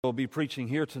Will be preaching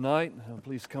here tonight.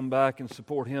 Please come back and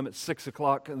support him at 6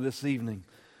 o'clock this evening.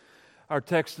 Our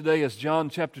text today is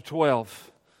John chapter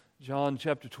 12. John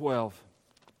chapter 12.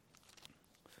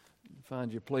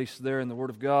 Find your place there in the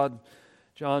Word of God.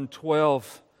 John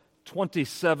 12,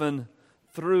 27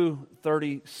 through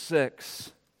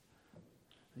 36.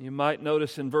 You might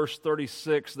notice in verse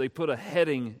 36 they put a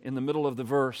heading in the middle of the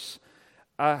verse.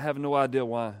 I have no idea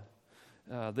why.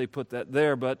 They put that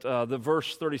there, but the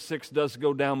verse 36 does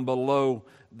go down below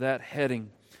that heading.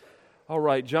 All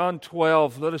right, John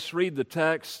 12, let us read the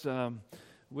text.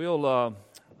 We'll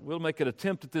make an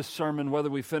attempt at this sermon. Whether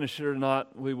we finish it or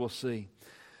not, we will see.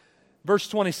 Verse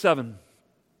 27,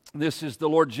 this is the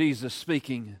Lord Jesus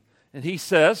speaking, and He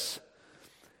says,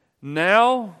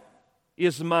 "Now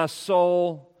is my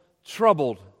soul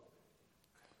troubled.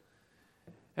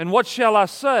 And what shall I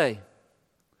say?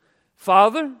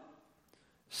 Father,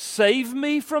 save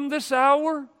me from this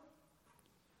hour?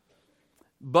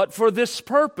 But for this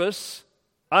purpose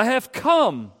I have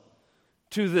come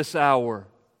to this hour.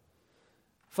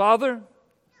 Father,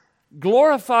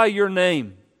 glorify your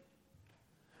name."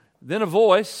 Then a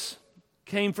voice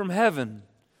came from heaven.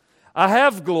 "I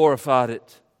have glorified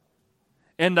it,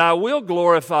 and I will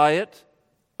glorify it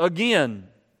again."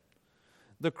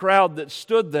 The crowd that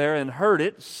stood there and heard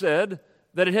it said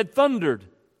that it had thundered.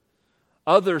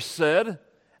 Others said,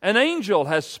 "An angel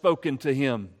has spoken to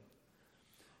him."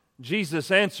 Jesus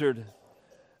answered,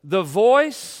 "The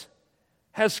voice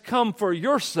has come for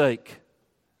your sake,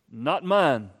 not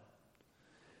mine.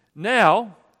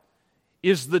 Now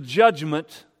is the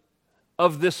judgment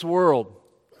of this world.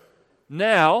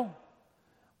 Now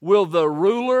will the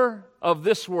ruler of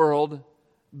this world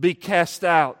be cast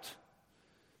out.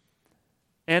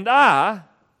 And I,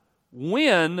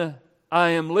 when I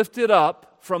am lifted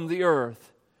up from the earth,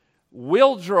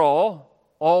 will draw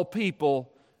all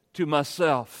people to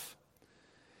myself."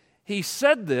 He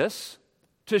said this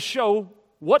to show by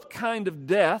what kind of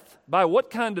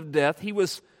death he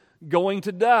was going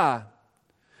to die.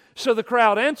 So the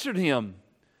crowd answered him,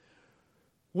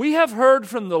 "We have heard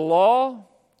from the law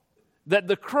that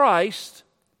the Christ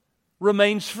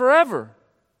remains forever.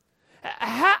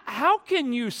 How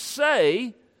can you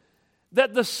say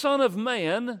that the Son of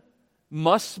Man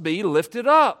must be lifted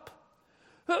up?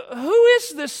 Who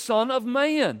is this Son of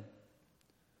Man?"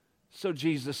 So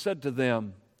Jesus said to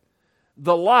them,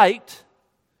 "The light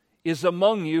is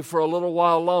among you for a little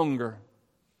while longer.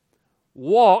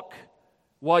 Walk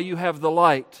while you have the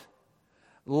light,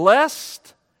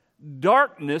 lest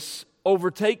darkness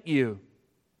overtake you.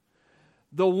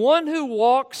 The one who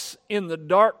walks in the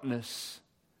darkness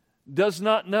does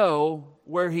not know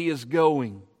where he is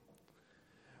going.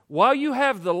 While you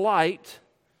have the light,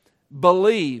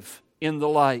 believe in the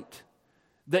light,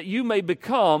 that you may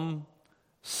become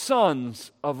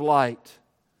sons of light."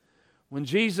 When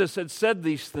Jesus had said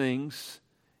these things,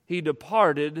 He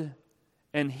departed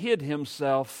and hid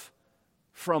Himself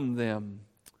from them.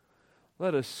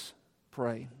 Let us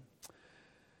pray.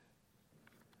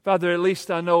 Father, at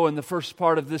least I know in the first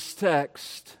part of this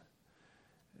text,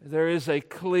 there is a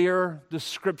clear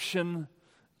description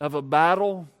of a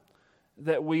battle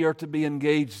that we are to be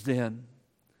engaged in.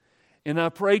 And I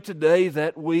pray today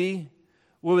that we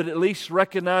would at least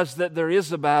recognize that there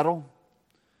is a battle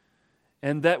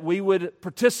and that we would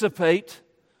participate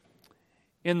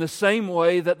in the same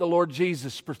way that the Lord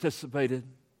Jesus participated.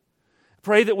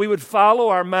 Pray that we would follow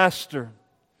our Master.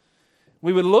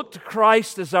 We would look to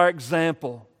Christ as our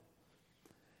example.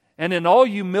 And in all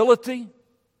humility,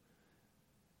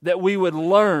 that we would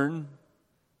learn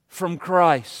from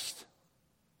Christ.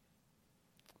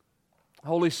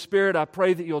 Holy Spirit, I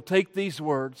pray that You'll take these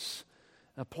words,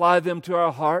 apply them to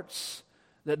our hearts,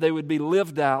 that they would be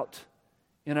lived out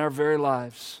in our very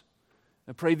lives.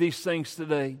 I pray these things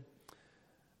today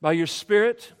by Your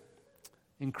Spirit,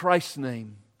 in Christ's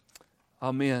name.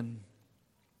 Amen.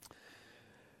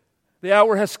 The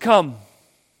hour has come.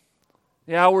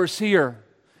 The hour is here.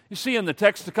 You see in the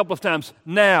text a couple of times,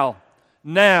 now.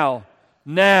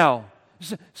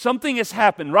 Something has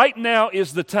happened. Right now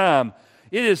is the time.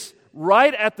 It is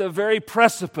right at the very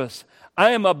precipice. I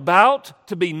am about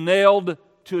to be nailed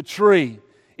to a tree.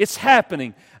 It's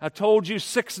happening. I told you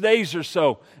 6 days or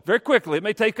so. Very quickly. It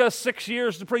may take us 6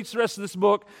 years to preach the rest of this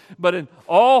book, but in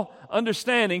all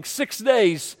understanding, 6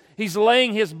 days, He's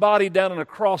laying His body down on a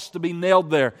cross to be nailed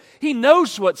there. He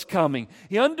knows what's coming.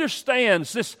 He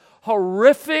understands this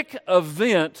horrific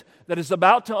event that is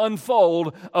about to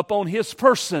unfold upon His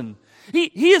person.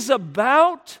 He is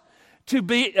about to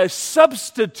be a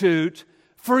substitute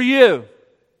for you.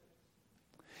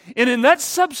 And in that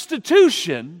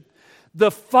substitution,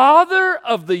 The Father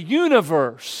of the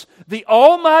universe, the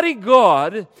Almighty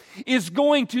God, is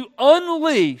going to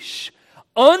unleash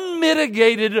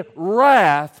unmitigated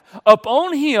wrath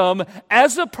upon him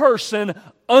as a person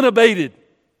unabated.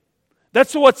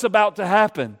 That's what's about to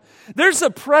happen. There's a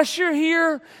pressure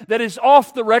here that is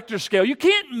off the Richter scale. You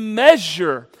can't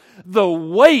measure the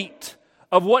weight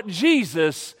of what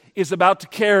Jesus is about to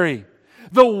carry.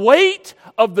 The weight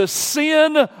of the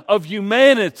sin of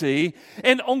humanity,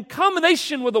 and in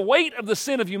combination with the weight of the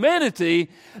sin of humanity,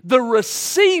 the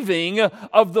receiving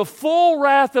of the full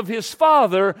wrath of His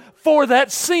Father for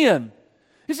that sin.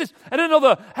 He says, I don't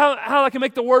know how I can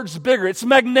make the words bigger. It's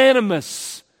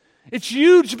magnanimous. It's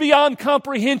huge beyond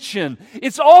comprehension.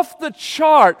 It's off the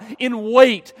chart in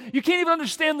weight. You can't even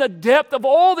understand the depth of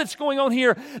all that's going on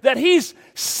here, that He's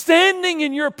standing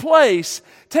in your place,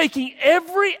 taking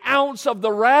every ounce of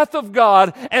the wrath of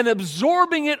God and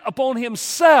absorbing it upon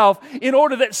Himself in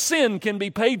order that sin can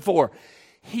be paid for.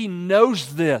 He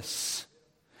knows this.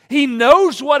 He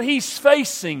knows what He's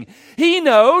facing. He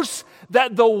knows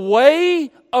that the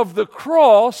way of the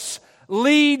cross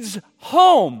leads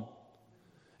home.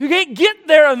 You can't get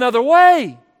there another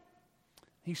way.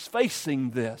 He's facing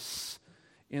this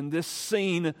in this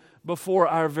scene before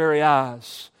our very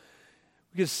eyes.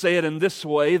 We can say it in this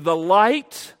way: the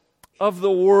light of the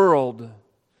world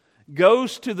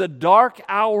goes to the dark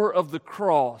hour of the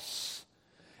cross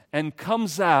and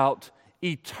comes out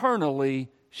eternally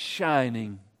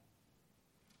shining.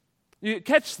 You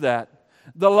catch that?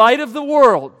 The light of the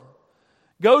world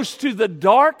goes to the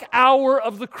dark hour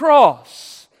of the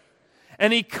cross,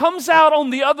 and He comes out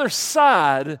on the other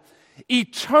side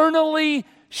eternally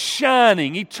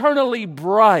shining, eternally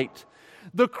bright.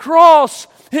 The cross,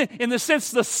 in the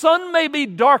sense the sun may be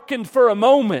darkened for a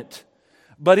moment,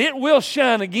 but it will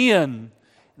shine again,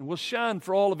 and will shine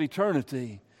for all of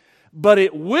eternity. But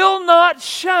it will not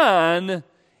shine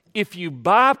if you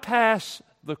bypass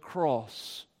the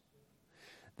cross.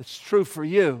 That's true for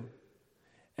you,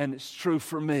 and it's true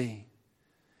for me.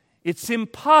 It's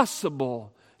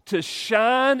impossible to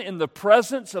shine in the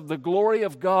presence of the glory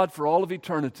of God for all of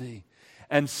eternity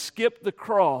and skip the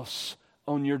cross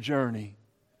on your journey.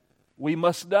 We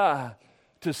must die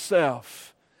to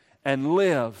self and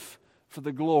live for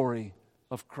the glory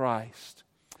of Christ.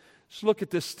 Let's look at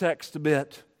this text a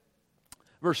bit.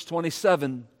 Verse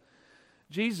 27,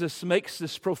 Jesus makes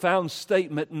this profound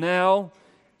statement, "Now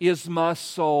is my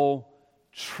soul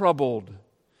troubled."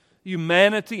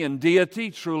 Humanity and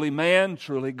deity, truly man,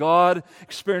 truly God,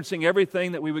 experiencing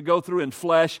everything that we would go through in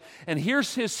flesh. And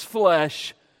here's His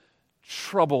flesh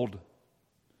troubled.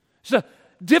 It's a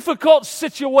difficult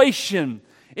situation.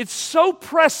 It's so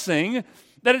pressing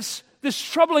that it's this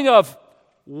troubling of,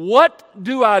 what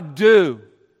do I do?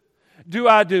 Do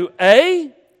I do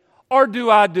A or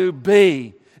do I do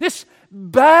B? This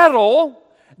battle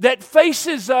that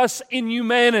faces us in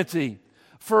humanity.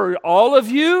 For all of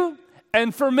you,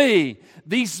 and for me,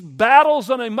 these battles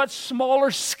on a much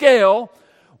smaller scale,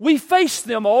 we face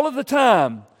them all of the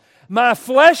time. My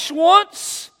flesh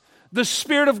wants, the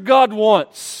Spirit of God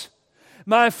wants.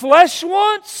 My flesh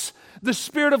wants, the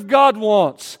Spirit of God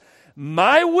wants.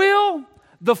 My will,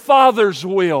 the Father's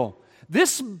will.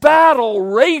 This battle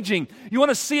raging. You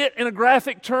want to see it in a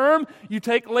graphic term? You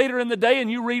take later in the day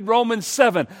and you read Romans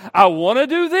 7. I want to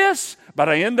do this, but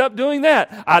I end up doing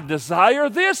that. I desire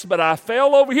this, but I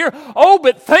fail over here. Oh,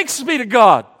 but thanks be to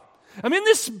God. I'm in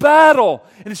this battle,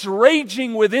 and it's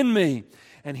raging within me.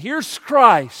 And here's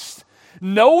Christ,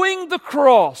 knowing the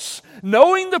cross,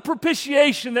 knowing the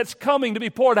propitiation that's coming to be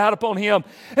poured out upon Him,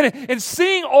 and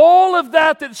seeing all of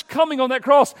that that's coming on that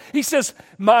cross. He says,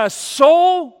 my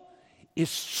soul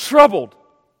is troubled.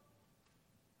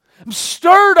 I'm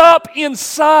stirred up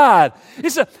inside.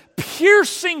 It's a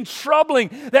piercing troubling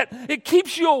that it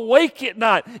keeps you awake at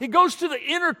night. It goes to the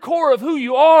inner core of who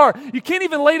you are. You can't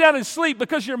even lay down and sleep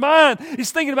because your mind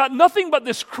is thinking about nothing but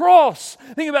this cross,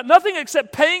 thinking about nothing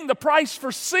except paying the price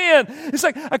for sin. It's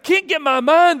like I can't get my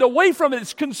mind away from it.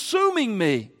 It's consuming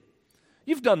me.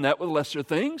 You've done that with lesser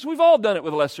things. We've all done it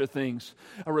with lesser things.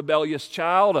 A rebellious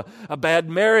child, a bad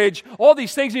marriage, all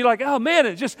these things. And you're like, oh man,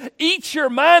 it just eats your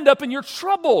mind up and you're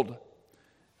troubled.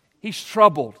 He's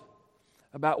troubled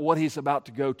about what he's about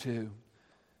to go to.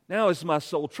 Now is my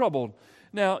soul troubled.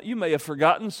 Now, you may have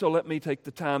forgotten, so let me take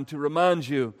the time to remind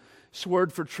you. This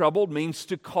word for troubled means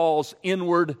to cause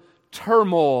inward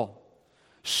turmoil.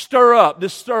 Stir up,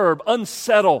 disturb,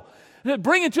 unsettle.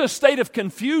 Bring it to a state of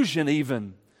confusion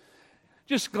even.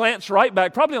 Just glance right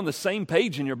back, probably on the same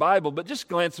page in your Bible, but just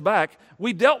glance back.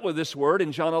 We dealt with this word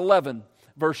in John 11,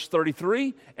 verse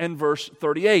 33 and verse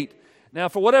 38. Now,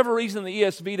 for whatever reason, the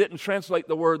ESV didn't translate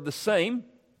the word the same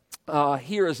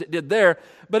here as it did there.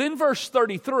 But in verse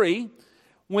 33,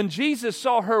 when Jesus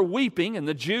saw her weeping, and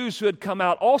the Jews who had come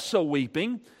out also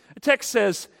weeping, the text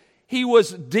says, he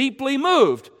was deeply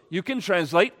moved. You can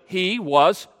translate, he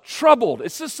was troubled.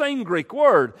 It's the same Greek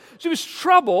word. So he was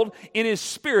troubled in his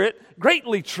spirit,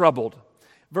 greatly troubled.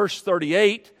 Verse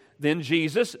 38, then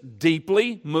Jesus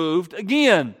deeply moved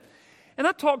again. And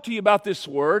I talked to you about this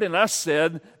word, and I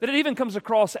said that it even comes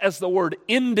across as the word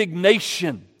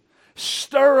indignation.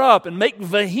 Stir up and make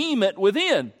vehement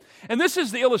within. And this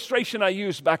is the illustration I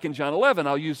used back in John 11.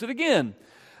 I'll use it again.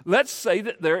 Let's say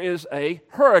that there is a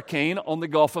hurricane on the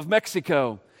Gulf of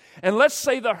Mexico. And let's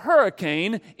say the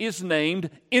hurricane is named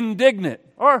Indignant.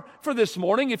 Or for this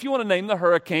morning, if you want to name the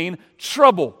hurricane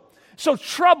Trouble. So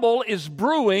trouble is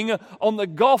brewing on the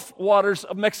Gulf waters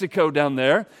of Mexico down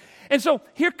there. And so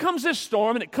here comes this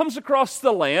storm, and it comes across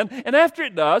the land. And after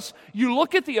it does, you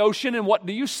look at the ocean, and what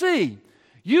do you see?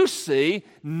 You see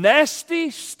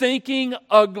nasty, stinking,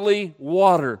 ugly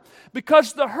water.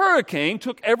 Because the hurricane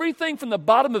took everything from the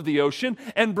bottom of the ocean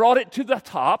and brought it to the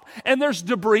top, and there's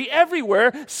debris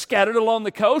everywhere scattered along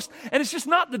the coast, and it's just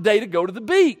not the day to go to the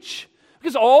beach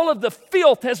because all of the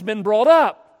filth has been brought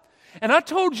up. And I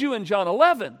told you in John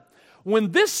 11,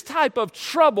 when this type of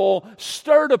trouble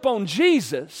stirred upon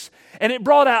Jesus and it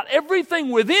brought out everything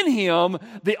within him,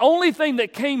 the only thing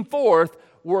that came forth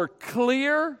were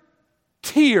clear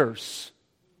tears.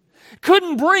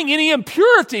 Couldn't bring any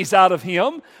impurities out of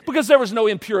him because there was no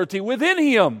impurity within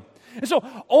him. And so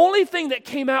only thing that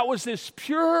came out was this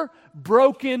pure,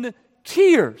 broken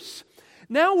tears.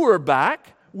 Now we're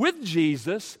back with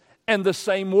Jesus and the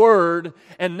same word,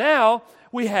 and now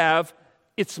we have,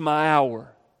 it's my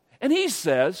hour. And he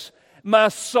says, my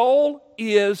soul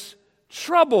is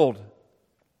troubled.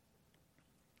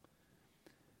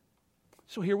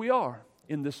 So here we are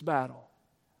in this battle.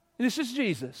 And this is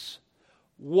Jesus.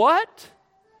 What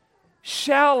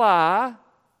shall I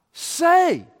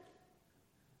say?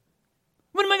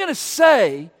 What am I going to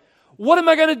say? What am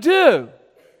I going to do?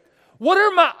 What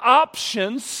are my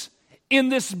options in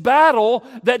this battle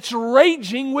that's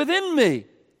raging within me?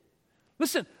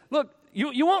 Listen, look,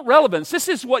 you want relevance. This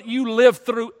is what you live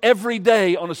through every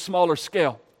day on a smaller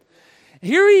scale.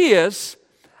 Here he is.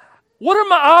 What are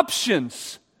my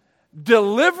options?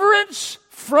 Deliverance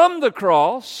from the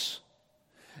cross,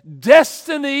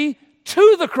 destiny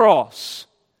to the cross.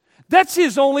 That's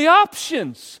his only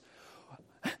options.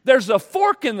 There's a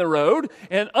fork in the road,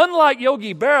 and unlike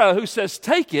Yogi Berra who says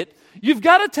take it, you've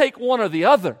got to take one or the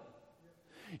other.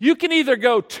 You can either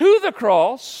go to the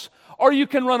cross or you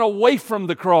can run away from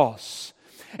the cross.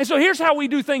 And so here's how we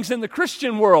do things in the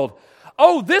Christian world.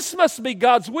 Oh, this must be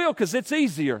God's will because it's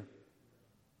easier.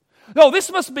 No,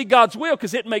 this must be God's will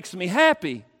because it makes me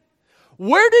happy.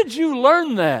 Where did you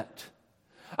learn that?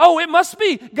 Oh, it must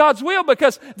be God's will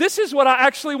because this is what I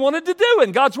actually wanted to do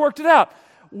and God's worked it out.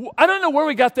 I don't know where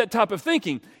we got that type of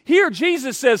thinking. Here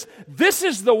Jesus says, this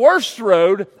is the worst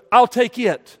road, I'll take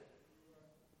it.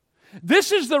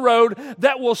 This is the road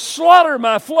that will slaughter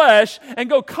my flesh and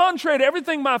go contrary to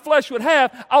everything my flesh would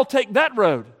have, I'll take that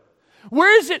road.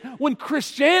 Where is it when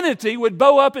Christianity would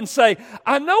bow up and say,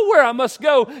 I know where I must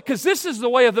go because this is the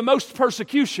way of the most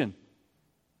persecution.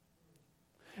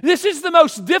 This is the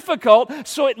most difficult,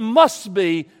 so it must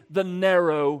be the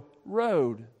narrow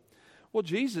road. Well,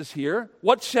 Jesus here,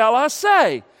 what shall I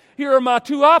say? Here are my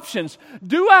two options.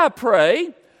 Do I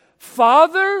pray,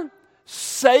 Father,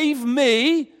 save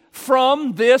me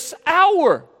from this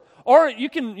hour? Or you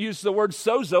can use the word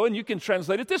sozo and you can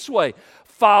translate it this way.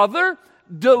 Father,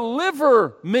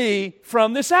 deliver me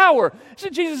from this hour. So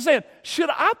Jesus is saying, should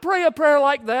I pray a prayer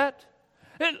like that?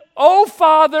 And, oh,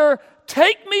 Father,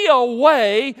 take me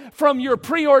away from your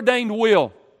preordained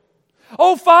will.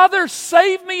 Oh, Father,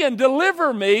 save me and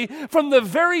deliver me from the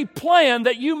very plan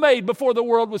that you made before the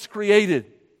world was created.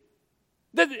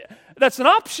 That's an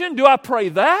option. Do I pray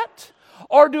that?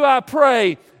 Or do I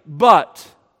pray, but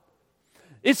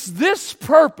it's this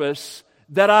purpose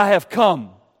that I have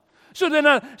come. So do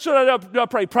I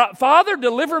pray, Father,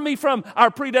 deliver me from our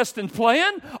predestined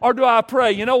plan? Or do I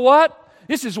pray, you know what?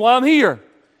 This is why I'm here.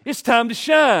 It's time to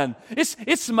shine.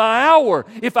 It's my hour.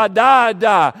 If I die, I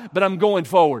die, but I'm going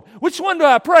forward. Which one do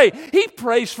I pray? He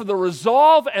prays for the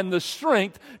resolve and the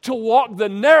strength to walk the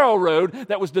narrow road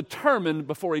that was determined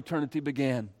before eternity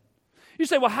began. You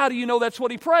say, well, how do you know that's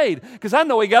what he prayed? Because I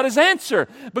know he got his answer.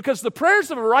 Because the prayers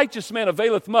of a righteous man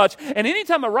availeth much, and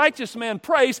anytime a righteous man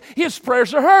prays, his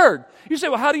prayers are heard. You say,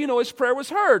 well, how do you know his prayer was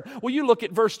heard? Well, you look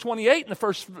at verse 28 in the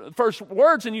first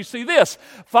words, and you see this.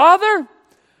 Father,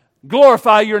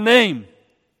 glorify your name.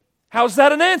 How's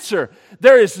that an answer?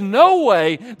 There is no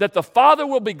way that the Father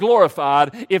will be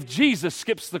glorified if Jesus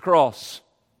skips the cross.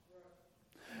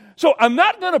 So I'm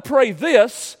not going to pray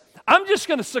this. I'm just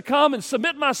going to succumb and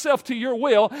submit myself to your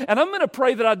will, and I'm going to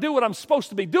pray that I do what I'm supposed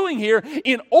to be doing here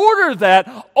in order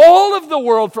that all of the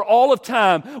world for all of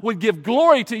time would give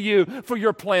glory to you for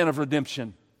your plan of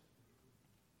redemption.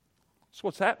 That's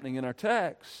what's happening in our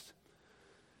text.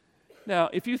 Now,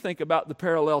 if you think about the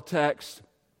parallel text,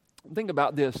 think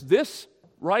about this. This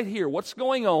right here, what's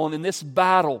going on in this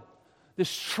battle,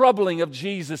 this troubling of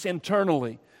Jesus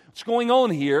internally, what's going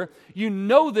on here, you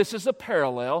know this is a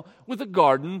parallel with the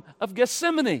Garden of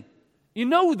Gethsemane. You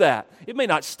know that. It may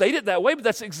not state it that way, but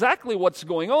that's exactly what's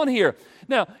going on here.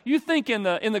 Now, you think in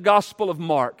the Gospel of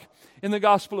Mark,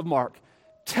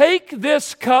 take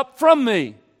this cup from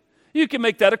me. You can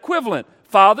make that equivalent.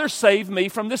 Father, save me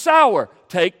from this hour.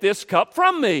 Take this cup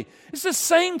from me. It's the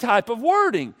same type of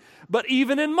wording. But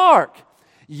even in Mark,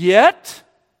 yet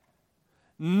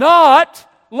not,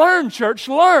 learn church,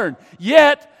 learn,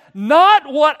 yet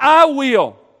not what I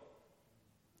will.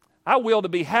 I will to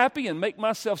be happy and make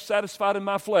myself satisfied in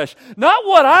my flesh. Not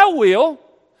what I will,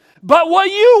 but what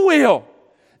you will.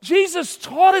 Jesus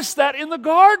taught us that in the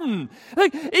garden.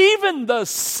 Like, even the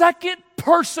second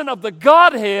person of the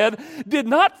Godhead did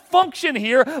not function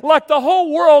here like the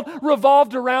whole world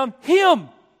revolved around Him.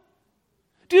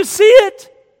 Do you see it?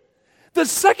 The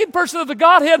second person of the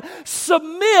Godhead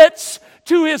submits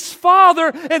to His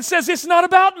Father and says, it's not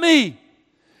about me.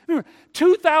 Remember,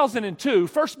 2002,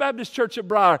 First Baptist Church at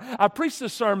Briar, I preached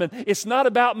this sermon, it's not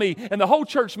about me, and the whole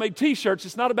church made t-shirts,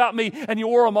 it's not about me, and you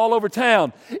wore them all over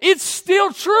town. It's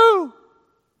still true.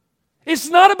 It's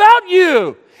not about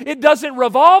you. It doesn't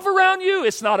revolve around you.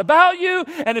 It's not about you.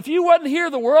 And if you wasn't here,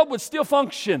 the world would still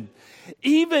function.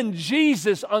 Even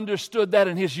Jesus understood that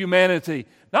in His humanity.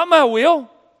 Not my will.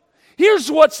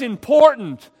 Here's what's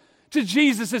important to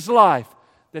Jesus' life,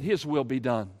 that His will be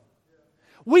done.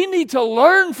 We need to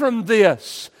learn from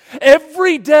this.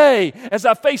 Every day as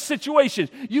I face situations,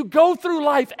 you go through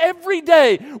life every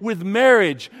day with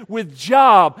marriage, with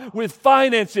job, with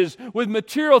finances, with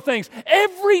material things.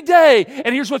 Every day.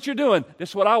 And here's what you're doing. This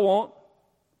is what I want.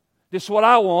 This is what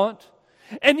I want.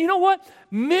 And you know what?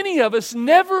 Many of us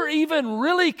never even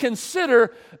really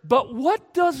consider, but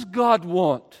what does God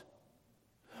want?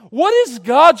 What is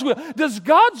God's will? Does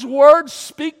God's Word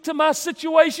speak to my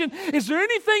situation? Is there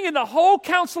anything in the whole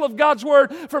counsel of God's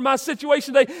Word for my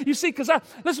situation today? You see, because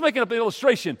let's make it up an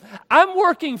illustration. I'm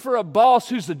working for a boss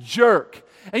who's a jerk.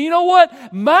 And you know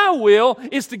what? My will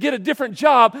is to get a different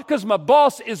job because my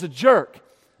boss is a jerk.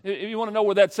 If you want to know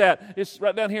where that's at, it's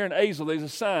right down here in Azle. There's a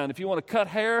sign. If you want to cut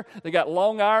hair, they got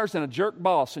long hours and a jerk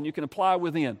boss, and you can apply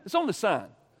within. It's on the sign.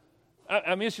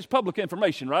 I mean, it's just public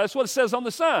information, right? That's what it says on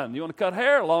the sign. You want to cut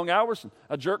hair, long hours, and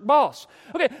a jerk boss.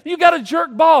 Okay, you got a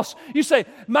jerk boss. You say,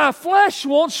 my flesh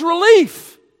wants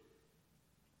relief.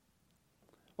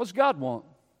 What's God want?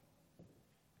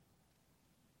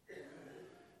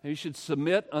 You should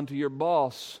submit unto your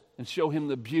boss and show him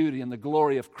the beauty and the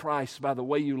glory of Christ by the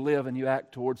way you live and you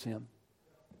act towards him.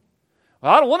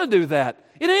 Well, I don't want to do that.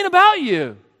 It ain't about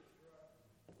you.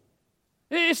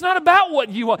 It's not about what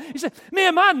you want. You say,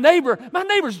 man, my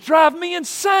neighbors drive me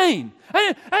insane.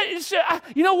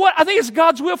 You know what? I think it's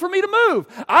God's will for me to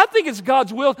move. I think it's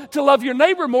God's will to love your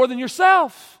neighbor more than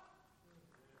yourself.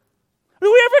 Do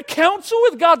we ever counsel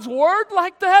with God's Word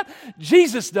like that?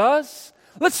 Jesus does.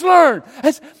 Let's learn.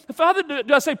 Father,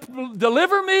 do I say,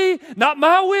 deliver me? Not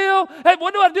my will. Hey,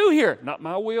 what do I do here? Not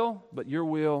my will, but your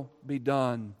will be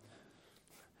done.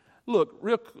 Look,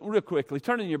 real quickly,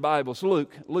 turn in your Bibles,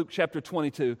 Luke chapter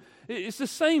 22. It's the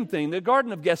same thing, the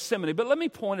Garden of Gethsemane, but let me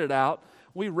point it out.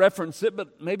 We reference it,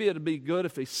 but maybe it would be good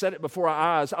if we set it before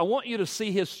our eyes. I want you to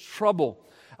see his trouble.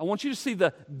 I want you to see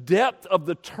the depth of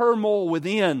the turmoil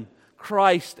within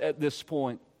Christ at this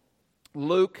point.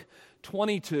 Luke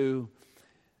 22,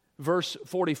 verse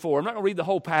 44. I'm not going to read the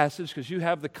whole passage because you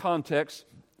have the context,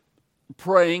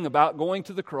 praying about going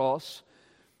to the cross.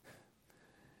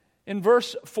 In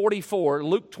verse 44,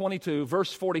 Luke 22,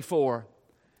 verse 44,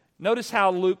 notice how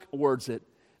Luke words it.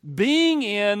 Being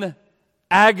in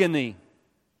agony.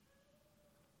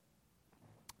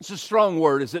 It's a strong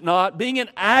word, is it not? Being in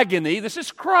agony. This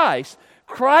is Christ.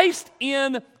 Christ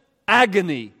in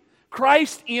agony.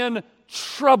 Christ in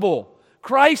trouble.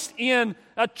 Christ in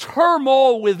a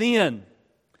turmoil within.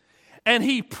 And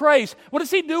he prays. What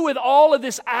does he do with all of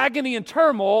this agony and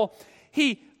turmoil?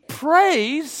 He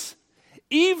prays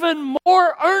even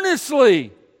more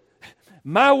earnestly.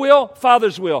 My will,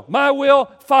 Father's will. My will,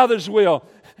 Father's will.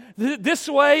 This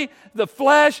way, the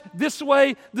flesh. This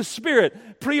way, the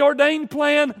Spirit. Preordained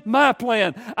plan, my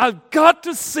plan. I've got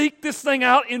to seek this thing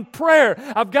out in prayer.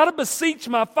 I've got to beseech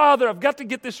my Father. I've got to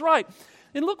get this right.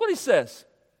 And look what he says.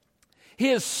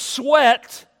 His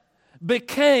sweat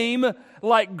became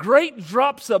like great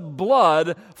drops of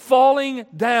blood falling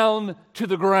down to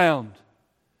the ground.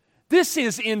 This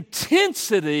is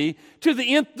intensity to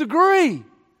the nth degree.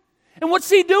 And what's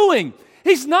he doing?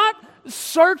 He's not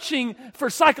searching for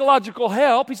psychological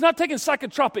help. He's not taking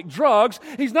psychotropic drugs.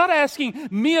 He's not asking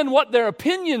men what their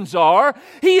opinions are.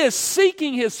 He is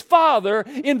seeking his Father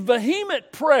in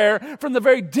vehement prayer from the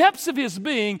very depths of his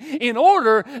being in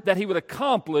order that he would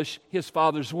accomplish his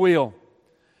Father's will.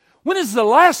 When is the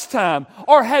last time,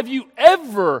 or have you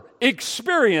ever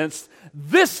experienced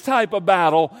this type of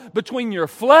battle between your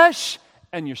flesh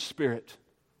and your spirit?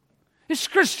 It's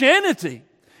Christianity.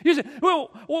 You say,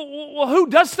 well, who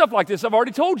does stuff like this? I've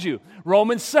already told you.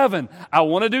 Romans 7. I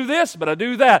want to do this, but I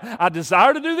do that. I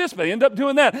desire to do this, but I end up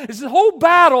doing that. It's a whole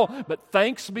battle, but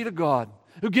thanks be to God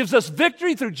who gives us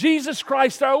victory through Jesus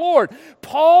Christ our Lord.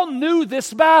 Paul knew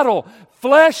this battle.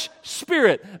 Flesh,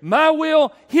 spirit, my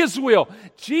will, his will.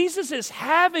 Jesus is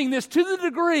having this to the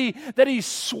degree that he's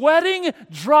sweating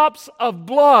drops of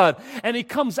blood. And he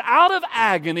comes out of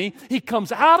agony, he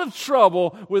comes out of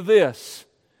trouble with this.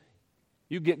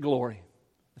 You get glory.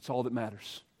 That's all that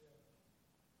matters.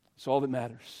 That's all that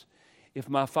matters. If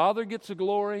my Father gets the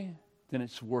glory, then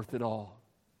it's worth it all.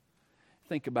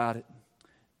 Think about it.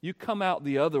 You come out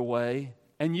the other way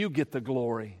and you get the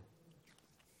glory.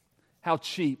 How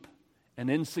cheap and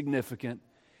insignificant,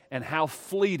 and how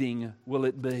fleeting will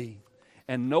it be?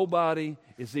 And nobody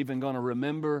is even going to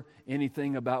remember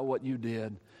anything about what you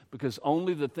did, because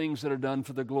only the things that are done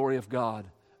for the glory of God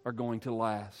are going to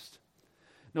last.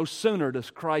 No sooner does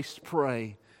Christ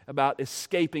pray about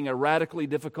escaping a radically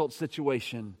difficult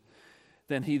situation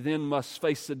than he then must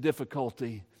face the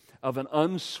difficulty of an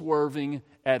unswerving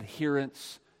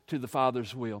adherence to the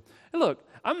Father's will. And look,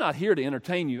 I'm not here to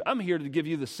entertain you. I'm here to give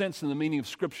you the sense and the meaning of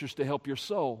Scriptures to help your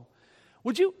soul.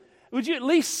 Would you at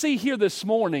least see here this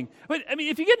morning, I mean,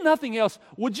 if you get nothing else,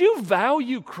 would you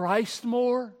value Christ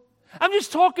more? I'm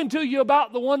just talking to you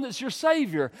about the one that's your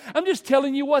Savior. I'm just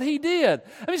telling you what He did.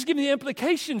 I'm just giving you the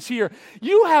implications here.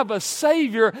 You have a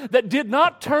Savior that did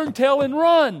not turn tail and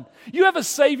run. You have a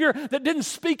Savior that didn't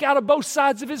speak out of both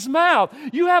sides of His mouth.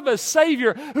 You have a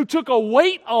Savior who took a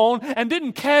weight on and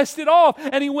didn't cast it off,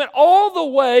 and He went all the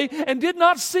way and did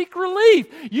not seek relief.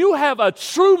 You have a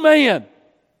true man.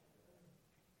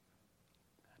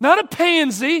 Not a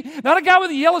pansy, not a guy with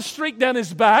a yellow streak down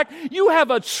his back. You have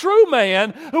a true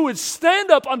man who would stand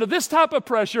up under this type of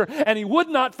pressure and he would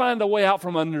not find a way out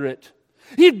from under it.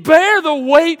 He'd bear the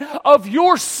weight of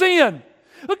your sin.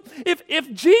 Look,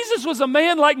 if Jesus was a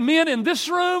man like men in this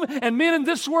room and men in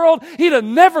this world, he'd have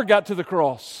never got to the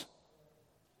cross.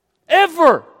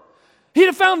 Ever. He'd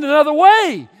have found another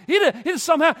way. He'd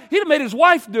have made his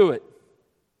wife do it.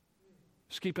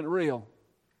 Just keeping it real.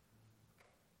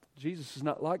 Jesus is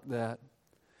not like that.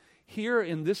 Here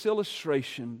in this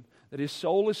illustration, that his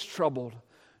soul is troubled.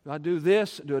 Do I do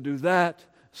this? Do I do that?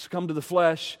 Succumb to the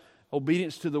flesh,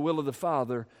 obedience to the will of the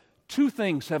Father. Two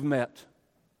things have met.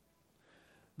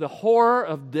 The horror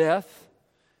of death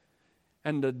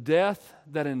and the death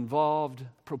that involved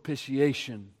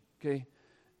propitiation. Okay?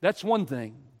 That's one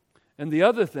thing. And the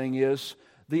other thing is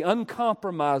the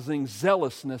uncompromising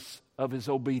zealousness of his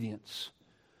obedience.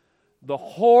 The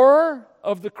horror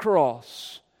of the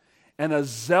cross and a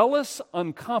zealous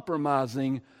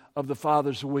uncompromising of the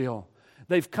Father's will.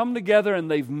 They've come together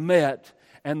and they've met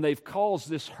and they've caused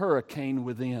this hurricane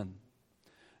within.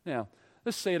 Now,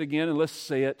 let's say it again and let's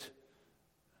say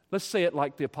it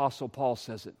like the Apostle Paul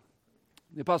says it.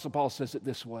 The Apostle Paul says it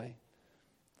this way.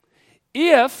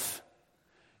 If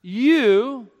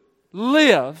you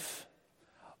live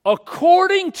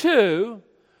according to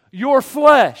your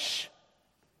flesh,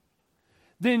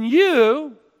 then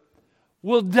you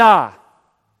will die.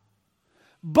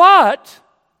 But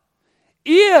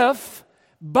if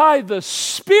by the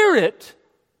Spirit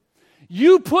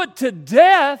you put to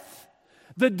death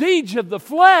the deeds of the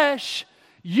flesh,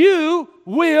 you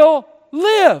will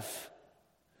live.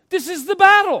 This is the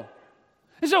battle.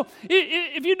 And so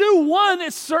if you do one,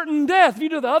 it's certain death. If you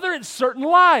do the other, it's certain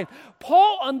life.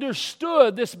 Paul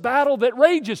understood this battle that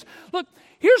rages. Look,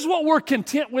 Here's what we're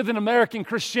content with in American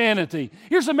Christianity.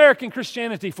 Here's American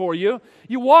Christianity for you.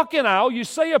 You walk in aisle, you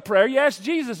say a prayer, you ask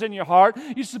Jesus in your heart,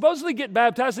 you supposedly get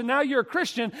baptized, and now you're a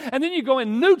Christian, and then you go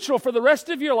in neutral for the rest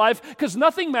of your life because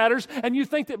nothing matters, and you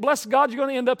think that, bless God, you're going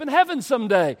to end up in heaven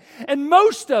someday. And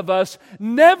most of us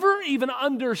never even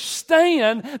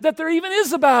understand that there even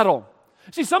is a battle.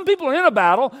 See, some people are in a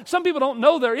battle. Some people don't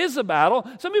know there is a battle.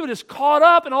 Some people are just caught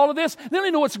up in all of this. They don't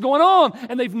even know what's going on,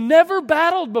 and they've never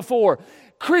battled before.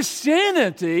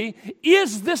 Christianity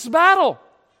is this battle.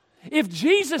 If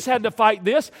Jesus had to fight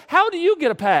this, how do you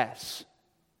get a pass?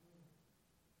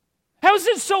 How is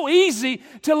it so easy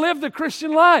to live the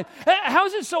Christian life? How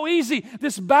is it so easy,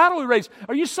 this battle we raise?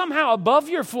 Are you somehow above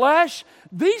your flesh?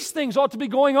 These things ought to be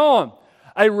going on.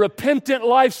 A repentant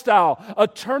lifestyle, a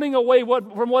turning away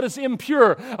from what is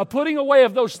impure, a putting away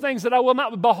of those things that I will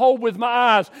not behold with my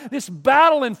eyes. This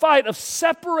battle and fight of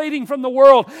separating from the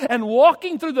world and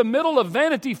walking through the middle of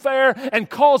Vanity Fair and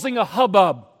causing a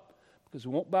hubbub. Because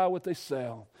we won't buy what they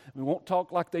sell. We won't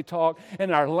talk like they talk.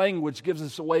 And our language gives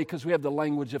us away because we have the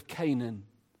language of Canaan.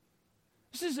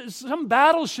 Some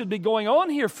battles should be going on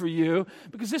here for you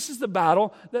because this is the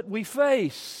battle that we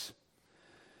face.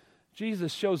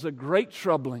 Jesus shows a great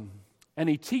troubling, and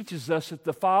He teaches us that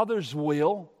the Father's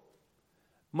will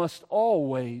must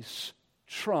always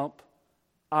trump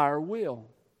our will.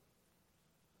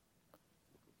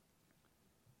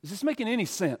 Is this making any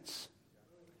sense?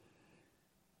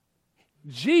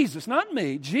 Jesus, not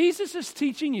me, Jesus is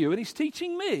teaching you, and He's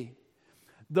teaching me.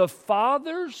 The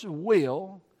Father's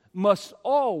will must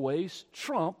always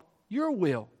trump your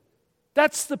will.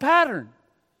 That's the pattern.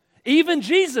 Even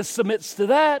Jesus submits to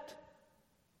that.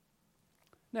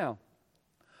 Now,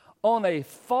 on a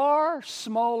far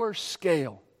smaller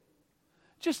scale,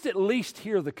 just at least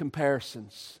hear the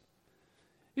comparisons.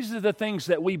 These are the things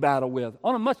that we battle with.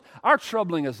 Our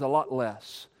troubling is a lot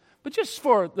less. But just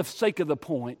for the sake of the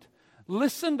point,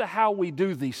 listen to how we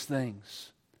do these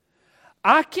things.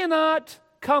 I cannot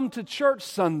come to church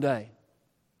Sunday.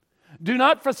 Do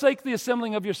not forsake the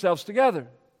assembling of yourselves together.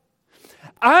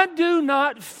 I do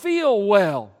not feel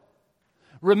well.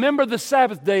 Remember the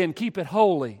Sabbath day and keep it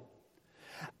holy.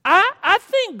 I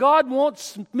think God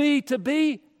wants me to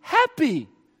be happy.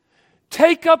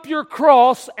 Take up your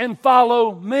cross and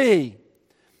follow me.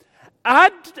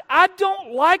 I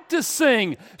don't like to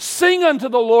sing unto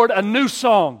the Lord a new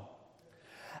song.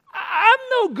 I'm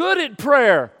no good at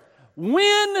prayer.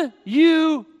 When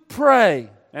you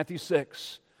pray, Matthew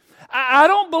 6. I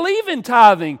don't believe in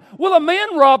tithing. Will a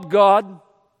man rob God?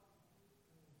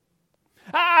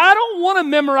 I don't want to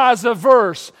memorize a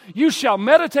verse. You shall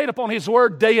meditate upon His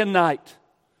word day and night.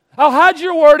 I'll hide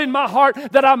your word in my heart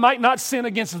that I might not sin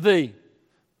against thee.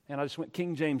 And I just went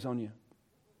King James on you.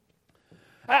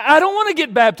 I don't want to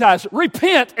get baptized.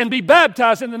 Repent and be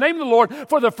baptized in the name of the Lord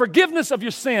for the forgiveness of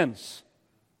your sins.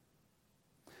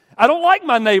 I don't like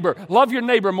my neighbor. Love your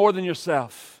neighbor more than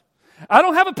yourself. I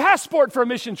don't have a passport for a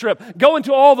mission trip. Go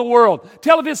into all the world.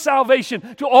 Tell of His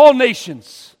salvation to all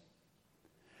nations.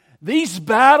 These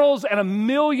battles and a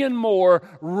million more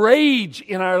rage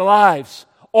in our lives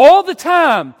all the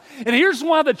time. And here's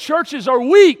why the churches are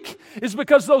weak, is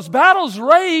because those battles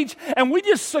rage and we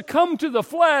just succumb to the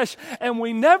flesh and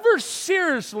we never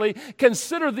seriously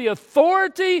consider the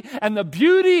authority and the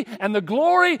beauty and the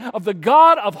glory of the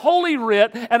God of Holy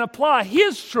Writ and apply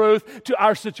His truth to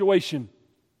our situation.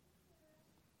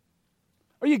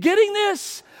 Are you getting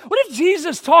this? What if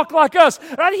Jesus talked like us?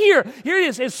 Right here. Here it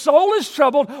is. His soul is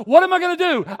troubled. What am I going to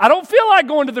do? I don't feel like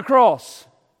going to the cross.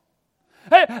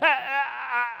 Hey,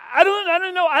 I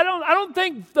don't know. I don't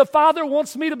think the Father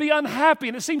wants me to be unhappy,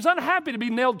 and it seems unhappy to be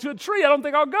nailed to a tree. I don't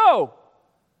think I'll go.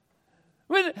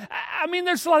 I mean,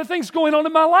 there's a lot of things going on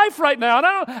in my life right now, and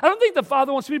I don't think the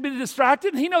Father wants me to be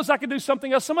distracted, and He knows I can do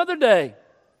something else some other day.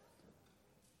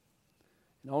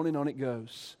 And on it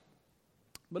goes.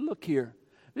 But look here.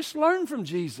 Just learn from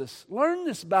Jesus. Learn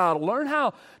this battle. Learn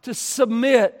how to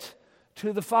submit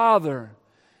to the Father.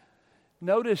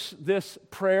 Notice this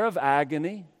prayer of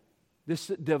agony. This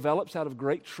develops out of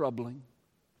great troubling.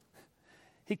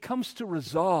 He comes to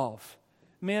resolve.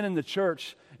 Men in the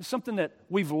church, it's something that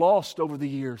we've lost over the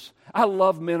years. I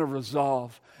love men of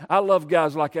resolve. I love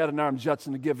guys like Adoniram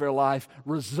Judson to give their life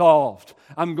resolved.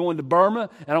 I'm going to Burma,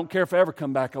 and I don't care if I ever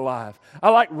come back alive.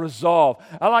 I like resolve.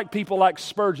 I like people like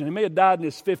Spurgeon. He may have died in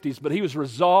his 50s, but he was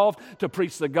resolved to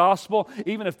preach the gospel,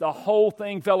 even if the whole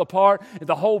thing fell apart, if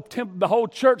the whole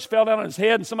church fell down on his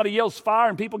head and somebody yells fire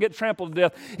and people get trampled to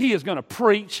death. He is going to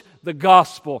preach the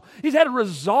gospel. He's had a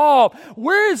resolve.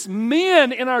 Where is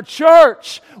men in our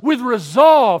church with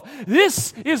resolve? resolve.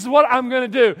 This is what I'm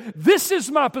going to do. This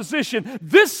is my position.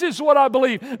 This is what I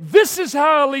believe. This is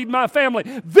how I lead my family.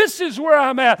 This is where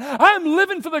I'm at. I'm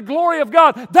living for the glory of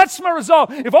God. That's my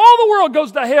resolve. If all the world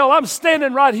goes to hell, I'm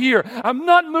standing right here. I'm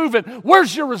not moving.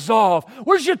 Where's your resolve?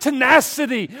 Where's your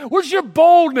tenacity? Where's your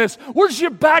boldness? Where's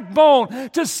your backbone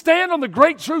to stand on the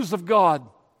great truths of God?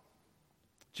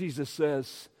 Jesus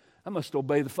says, I must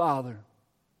obey the Father.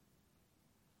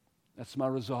 That's my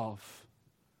resolve.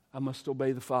 I must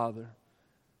obey the Father.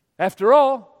 After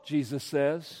all, Jesus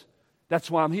says,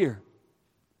 that's why I'm here.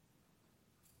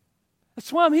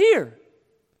 That's why I'm here.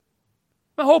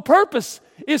 My whole purpose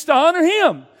is to honor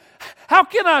Him. How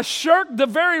can I shirk the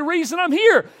very reason I'm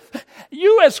here?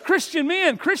 You as Christian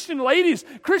men, Christian ladies,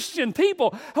 Christian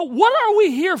people, what are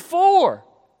we here for?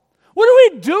 What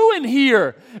are we doing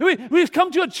here? We've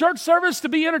come to a church service to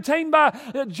be entertained by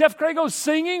Jeff Crago's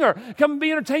singing or come and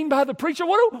be entertained by the preacher.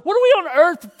 What are we on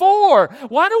earth for?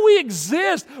 Why do we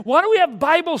exist? Why do we have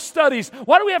Bible studies?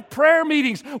 Why do we have prayer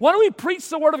meetings? Why do we preach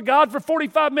the Word of God for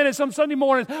 45 minutes on Sunday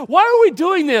mornings? Why are we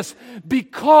doing this?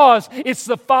 Because it's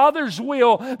the Father's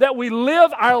will that we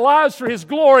live our lives for His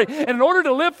glory. And in order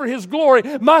to live for His glory,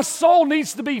 my soul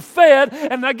needs to be fed,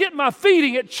 and I get my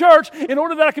feeding at church in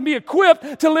order that I can be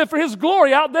equipped to live for His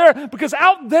glory out there, because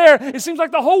out there it seems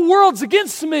like the whole world's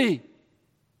against me.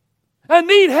 I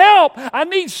need help. I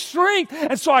need strength.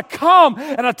 And so I come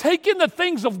and I take in the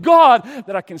things of God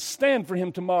that I can stand for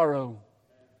Him tomorrow,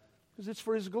 because it's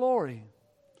for His glory.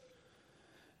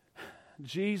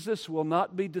 Jesus will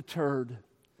not be deterred.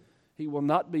 He will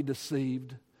not be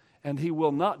deceived, and He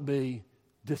will not be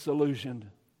disillusioned.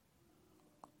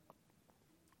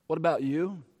 What about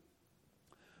you?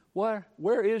 Where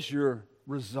is your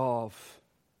resolve?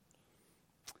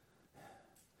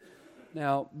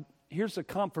 Now, here's a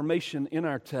confirmation in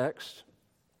our text.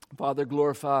 Father,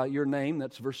 glorify your name.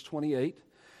 That's verse 28.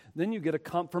 Then you get a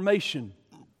confirmation.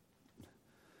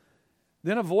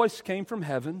 Then a voice came from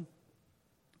heaven.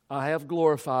 I have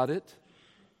glorified it,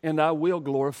 and I will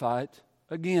glorify it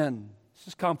again. This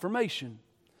is confirmation.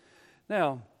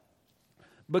 Now,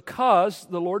 because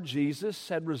the Lord Jesus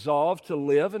had resolved to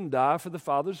live and die for the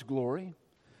Father's glory,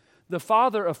 the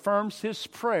Father affirms His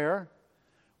prayer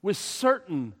with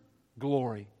certain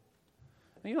glory.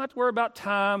 Now, you don't have to worry about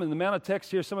time and the amount of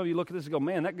text here. Some of you look at this and go,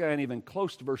 man, that guy ain't even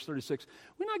close to verse 36.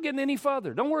 We're not getting any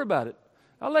further. Don't worry about it.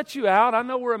 I'll let you out. I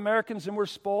know we're Americans and we're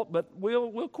spoilt, but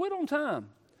we'll quit on time.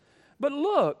 But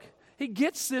look, he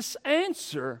gets this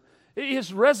answer.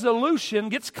 His resolution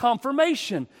gets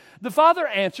confirmation. The Father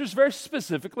answers very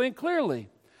specifically and clearly.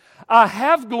 I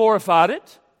have glorified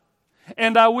it,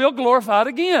 and I will glorify it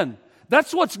again.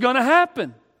 That's what's going to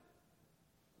happen.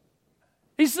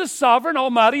 He's the sovereign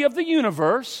Almighty of the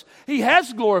universe. He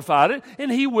has glorified it,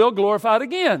 and He will glorify it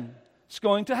again. It's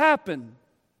going to happen.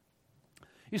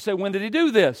 You say, when did He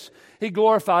do this? He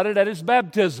glorified it at His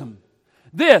baptism.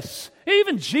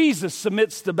 Even Jesus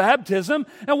submits to baptism.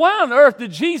 And why on earth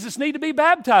did Jesus need to be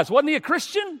baptized? Wasn't He a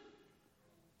Christian?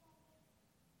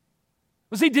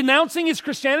 Was He denouncing His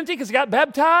Christianity because He got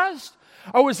baptized?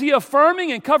 Or was He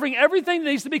affirming and covering everything that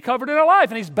needs to be covered in our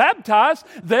life? And He's baptized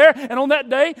there, and on that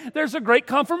day, there's a great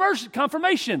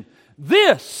confirmation.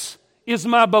 This is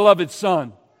my beloved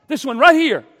Son. This one right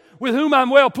here, with whom I'm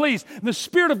well pleased. The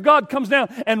Spirit of God comes down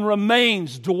and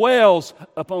remains, dwells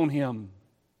upon Him.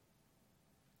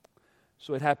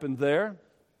 So it happened there,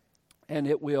 and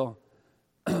it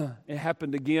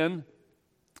happened again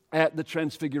at the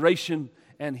Transfiguration,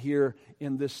 and here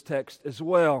in this text as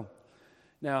well.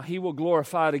 Now, He will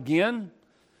glorify it again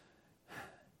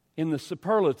in the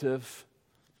superlative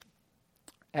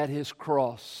at His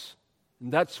cross.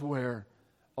 And that's where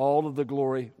all of the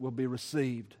glory will be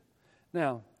received.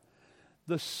 Now,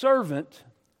 the servant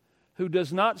who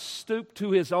does not stoop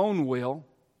to his own will,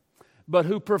 but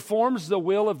who performs the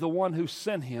will of the one who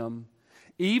sent him,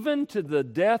 even to the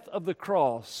death of the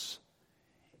cross,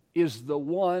 is the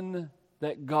one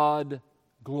that God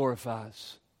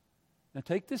glorifies. Now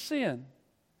take this in.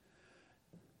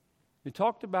 We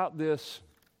talked about this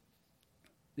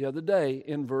the other day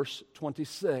in verse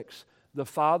 26. The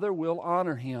Father will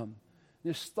honor him.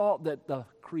 This thought that the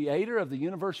Creator of the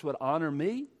universe would honor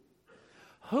me.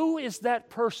 Who is that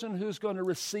person who's going to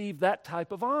receive that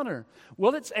type of honor?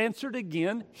 Well, it's answered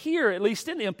again here, at least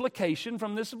in implication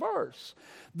from this verse.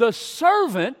 The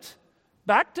servant,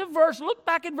 look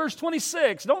back at verse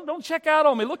 26. Don't check out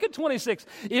on me. Look at 26.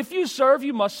 If you serve,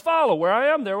 you must follow. Where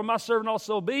I am, there will my servant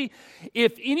also be.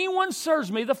 If anyone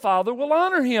serves me, the Father will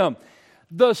honor him.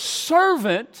 The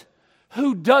servant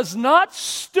who does not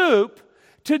stoop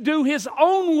to do his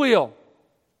own will.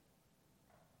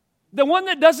 The one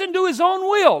that doesn't do his own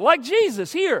will, like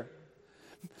Jesus here,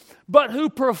 but who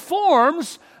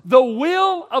performs the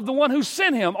will of the one who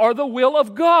sent him, or the will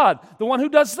of God, the one who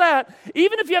does that.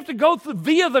 Even if you have to go through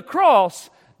via the cross,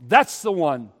 that's the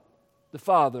one the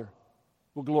Father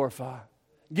will glorify,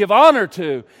 give honor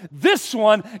to. This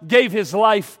one gave his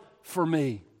life for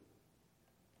me.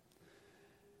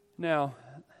 Now,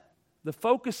 the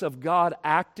focus of God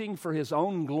acting for his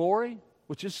own glory,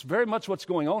 which is very much what's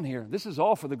going on here. This is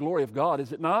all for the glory of God,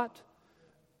 is it not?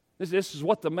 This is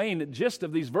what the main gist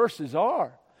of these verses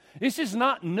are. This is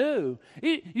not new.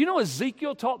 You know,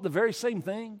 Ezekiel taught the very same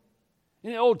thing.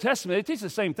 In the Old Testament, it teaches the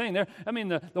same thing there. I mean,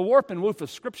 the warp and woof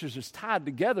of Scriptures is tied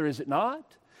together, is it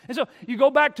not? And so you go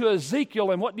back to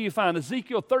Ezekiel, and what do you find?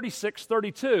 Ezekiel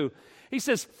 36:32. He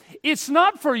says, "It's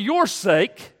not for your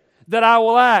sake that I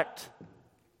will act."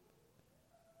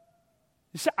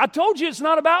 He said, I told you it's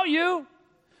not about you.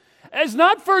 It's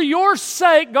not for your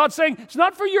sake. God's saying, it's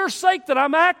not for your sake that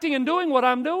I'm acting and doing what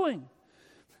I'm doing.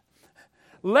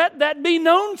 Let that be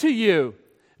known to you.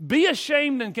 Be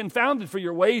ashamed and confounded for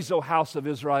your ways, O house of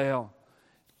Israel.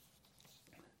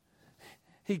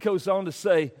 He goes on to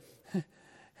say,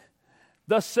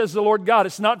 thus says the Lord God,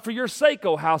 it's not for your sake,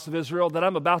 O house of Israel, that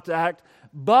I'm about to act,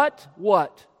 but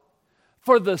what?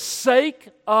 For the sake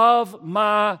of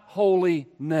my holy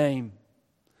name,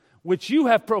 which you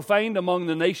have profaned among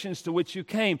the nations to which you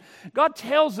came. God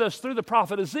tells us through the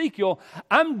prophet Ezekiel,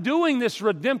 I'm doing this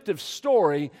redemptive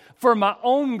story for my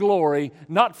own glory,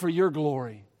 not for your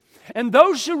glory. And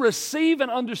those who receive and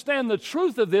understand the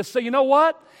truth of this say, you know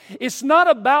what? It's not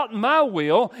about my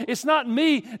will. It's not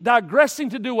me digressing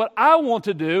to do what I want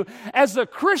to do. As a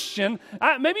Christian,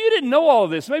 maybe you didn't know all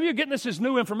of this. Maybe you're getting this as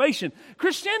new information.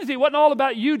 Christianity wasn't all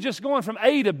about you just going from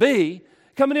A to B,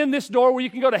 coming in this door where you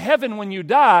can go to heaven when you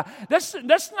die.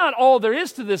 That's not all there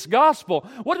is to this gospel.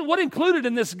 What included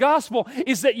in this gospel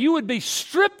is that you would be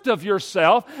stripped of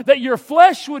yourself, that your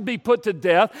flesh would be put to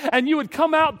death, and you would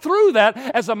come out through that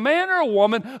as a man or a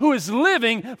woman who is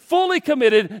living fully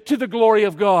committed to the glory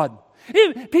of God.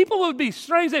 People would be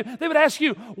strange. They would ask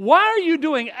you, why are you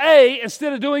doing A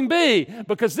instead of doing B?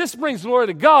 Because this brings glory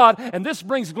to God and this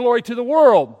brings glory to the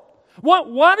world.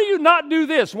 Why do you not do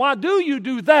this? Why do you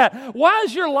do that? Why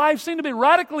does your life seem to be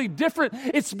radically different?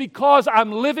 It's because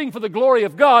I'm living for the glory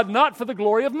of God, not for the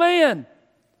glory of man. You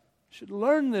should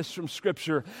learn this from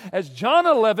Scripture. As John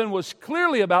 11 was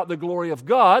clearly about the glory of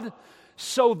God,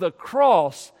 so the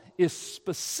cross is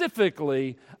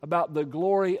specifically about the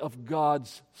glory of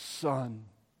God's Son.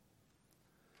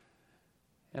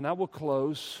 And I will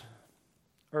close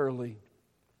early.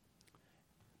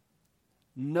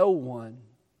 No one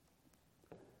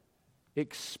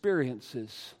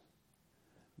experiences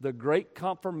the great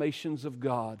confirmations of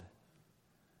God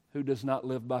who does not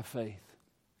live by faith.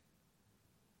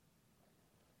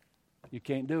 You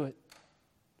can't do it.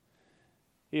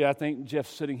 Yeah, I think Jeff's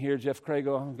sitting here, Jeff Craig,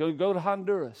 I'm going to go to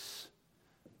Honduras.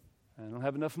 I don't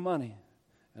have enough money.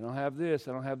 I don't have this,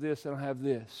 I don't have this, I don't have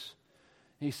this.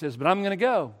 He says, but I'm going to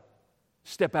go.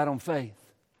 Step out on faith.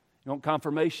 You want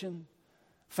confirmation?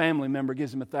 Family member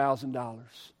gives him $1,000.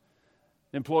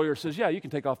 The employer says, yeah, you can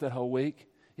take off that whole week.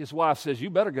 His wife says, you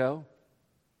better go.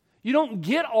 You don't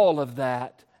get all of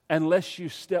that unless you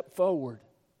step forward.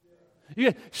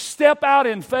 You step out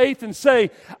in faith and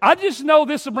say, I just know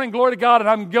this will bring glory to God and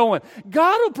I'm going.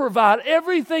 God will provide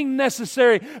everything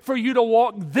necessary for you to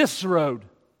walk this road.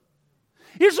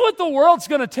 Here's what the world's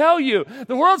going to tell you.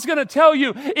 The world's going to tell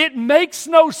you it makes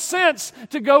no sense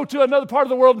to go to another part of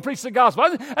the world and preach the gospel. I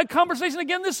had a conversation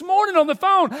again this morning on the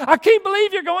phone. I can't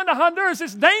believe you're going to Honduras.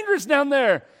 It's dangerous down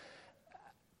there.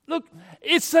 Look,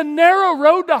 it's a narrow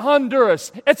road to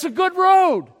Honduras. It's a good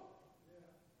road.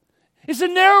 It's a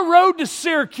narrow road to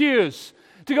Syracuse,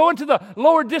 to go into the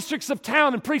lower districts of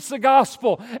town and preach the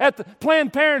gospel at the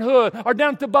Planned Parenthood or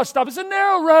down at the bus stop. It's a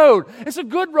narrow road. It's a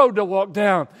good road to walk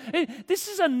down. This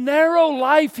is a narrow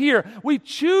life here. We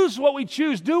choose what we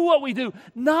choose, do what we do,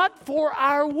 not for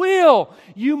our will.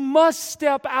 You must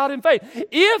step out in faith.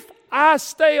 If I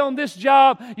stay on this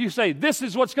job, you say, this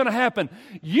is what's going to happen.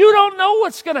 You don't know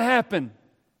what's going to happen.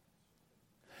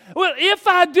 Well, if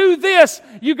I do this,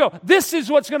 you go, this is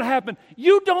what's going to happen.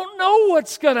 You don't know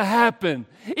what's going to happen.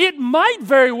 It might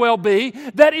very well be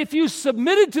that if you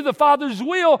submitted to the Father's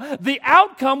will, the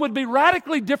outcome would be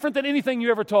radically different than anything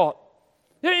you ever taught.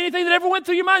 Anything that ever went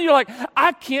through your mind, you're like,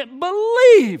 I can't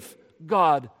believe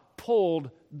God pulled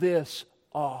this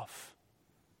off.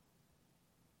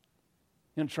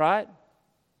 You want to try it?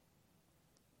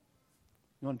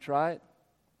 You want to try it?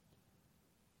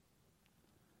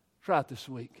 Try it this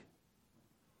week.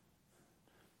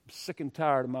 I'm sick and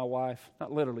tired of my wife.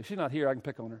 Not literally. She's not here. I can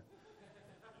pick on her.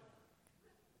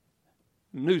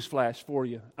 Newsflash for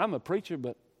you. I'm a preacher,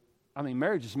 but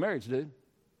marriage is marriage, dude.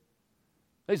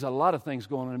 There's a lot of things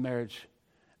going on in marriage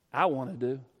I want to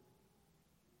do.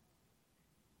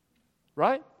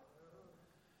 Right?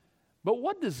 But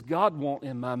what does God want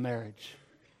in my marriage?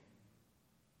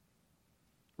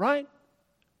 Right?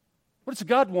 What does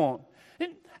God want?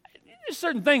 And there's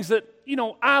certain things that,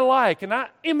 I like. And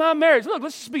in my marriage, look,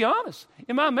 let's just be honest.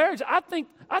 In my marriage, I think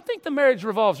the marriage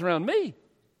revolves around me.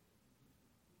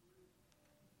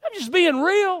 I'm just being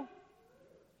real.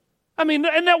 Isn't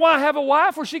that why I have a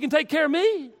wife, where she can take care of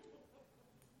me?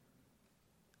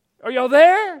 Are y'all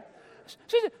there?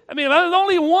 Am I the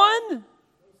only one?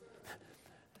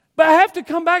 But I have to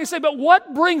come back and say, but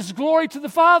what brings glory to the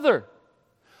Father?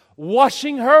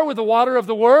 Washing her with the water of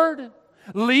the Word,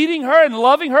 leading her and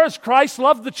loving her as Christ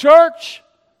loved the church,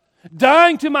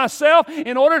 dying to myself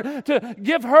in order to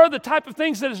give her the type of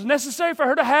things that is necessary for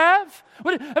her to have.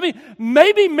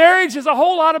 Maybe marriage is a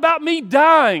whole lot about me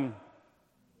dying.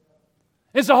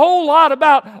 It's a whole lot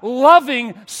about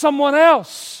loving someone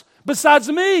else besides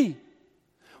me.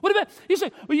 What about, you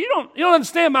say, well, you don't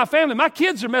understand my family. My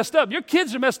kids are messed up. Your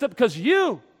kids are messed up because of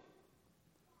you.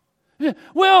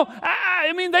 Well,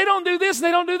 they don't do this and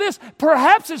they don't do this.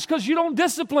 Perhaps it's because you don't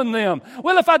discipline them.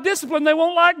 Well, if I discipline, they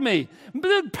won't like me.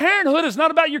 But parenthood is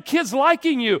not about your kids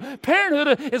liking you.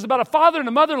 Parenthood is about a father and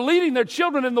a mother leading their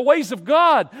children in the ways of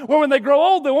God, where when they grow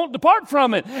old, they won't depart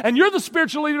from it. And you're the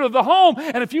spiritual leader of the home.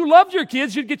 And if you loved your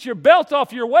kids, you'd get your belt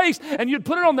off your waist and you'd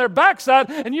put it on their backside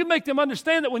and you'd make them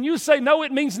understand that when you say no,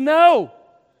 it means no.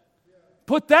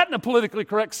 Put that in a politically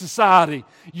correct society.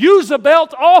 Use a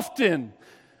belt often.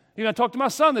 I talked to my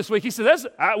son this week. He said,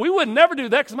 we would never do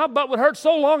that because my butt would hurt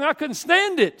so long I couldn't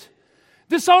stand it.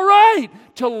 This is all right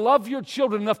to love your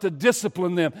children enough to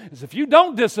discipline them. Because if you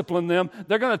don't discipline them,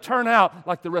 they're going to turn out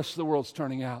like the rest of the world's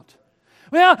turning out.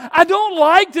 Well, I don't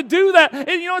like to do that. And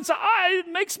it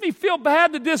makes me feel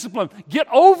bad to discipline. Get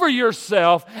over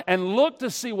yourself and look to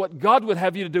see what God would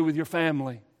have you to do with your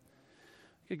family.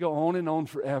 You could go on and on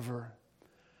forever.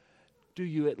 Do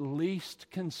you at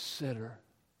least consider,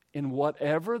 in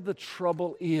whatever the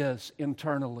trouble is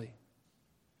internally,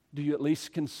 do you at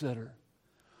least consider,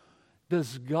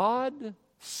 does God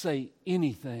say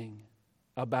anything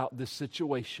about this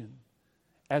situation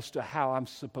as to how I'm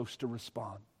supposed to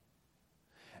respond?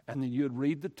 And then you'd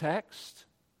read the text,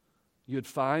 you'd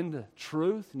find the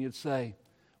truth, and you'd say,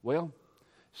 well,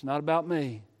 it's not about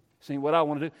me. It's ain't what I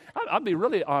want to do. I'll be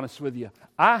really honest with you.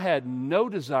 I had no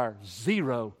desire,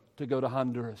 zero, to go to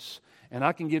Honduras. And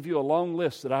I can give you a long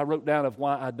list that I wrote down of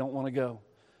why I don't want to go.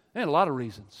 And a lot of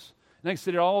reasons. And I can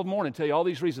sit here all morning and tell you all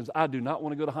these reasons I do not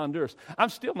want to go to Honduras. I'm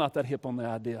still not that hip on the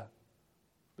idea.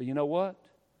 But you know what?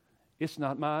 It's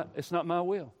not my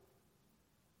will.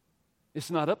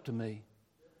 It's not up to me.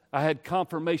 I had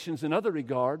confirmations in other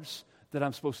regards that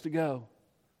I'm supposed to go.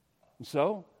 And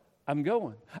so, I'm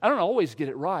going. I don't always get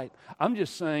it right. I'm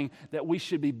just saying that we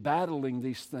should be battling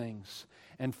these things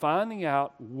and finding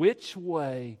out which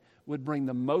way would bring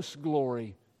the most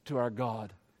glory to our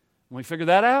God. When we figure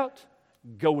that out,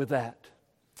 go with that.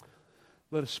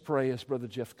 Let us pray as Brother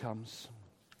Jeff comes.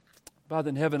 Father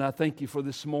in heaven, I thank you for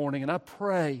this morning, and I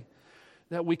pray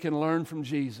that we can learn from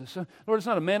Jesus. Lord, there's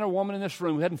not a man or woman in this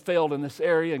room who hadn't failed in this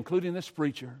area, including this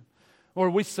preacher.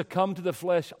 Lord, we succumb to the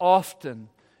flesh often,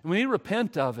 and we need to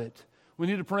repent of it. We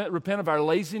need to repent of our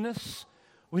laziness.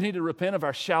 We need to repent of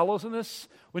our shallowness.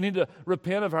 We need to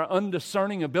repent of our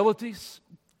undiscerning abilities.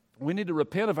 We need to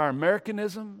repent of our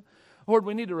Americanism. Lord,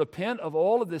 we need to repent of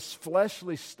all of this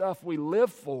fleshly stuff we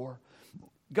live for.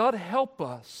 God, help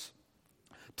us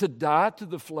to die to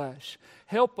the flesh.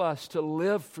 Help us to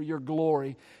live for your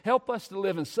glory. Help us to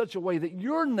live in such a way that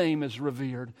your name is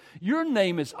revered, your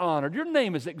name is honored, your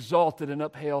name is exalted and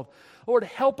upheld. Lord,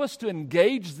 help us to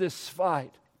engage this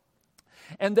fight,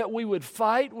 and that we would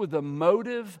fight with the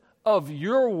motive of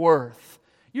your worth.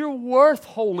 You're worth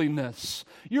holiness.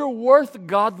 You're worth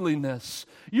godliness.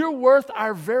 You're worth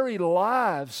our very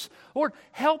lives. Lord,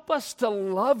 help us to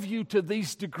love you to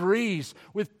these degrees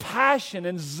with passion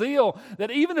and zeal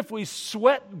that even if we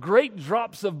sweat great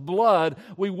drops of blood,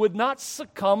 we would not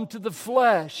succumb to the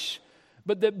flesh,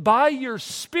 but that by your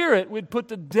Spirit we'd put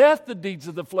to death the deeds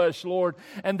of the flesh, Lord,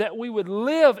 and that we would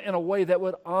live in a way that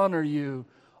would honor you.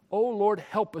 Oh, Lord,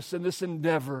 help us in this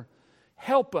endeavor.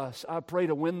 Help us, I pray,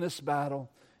 to win this battle.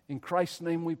 In Christ's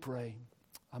name we pray.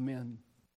 Amen.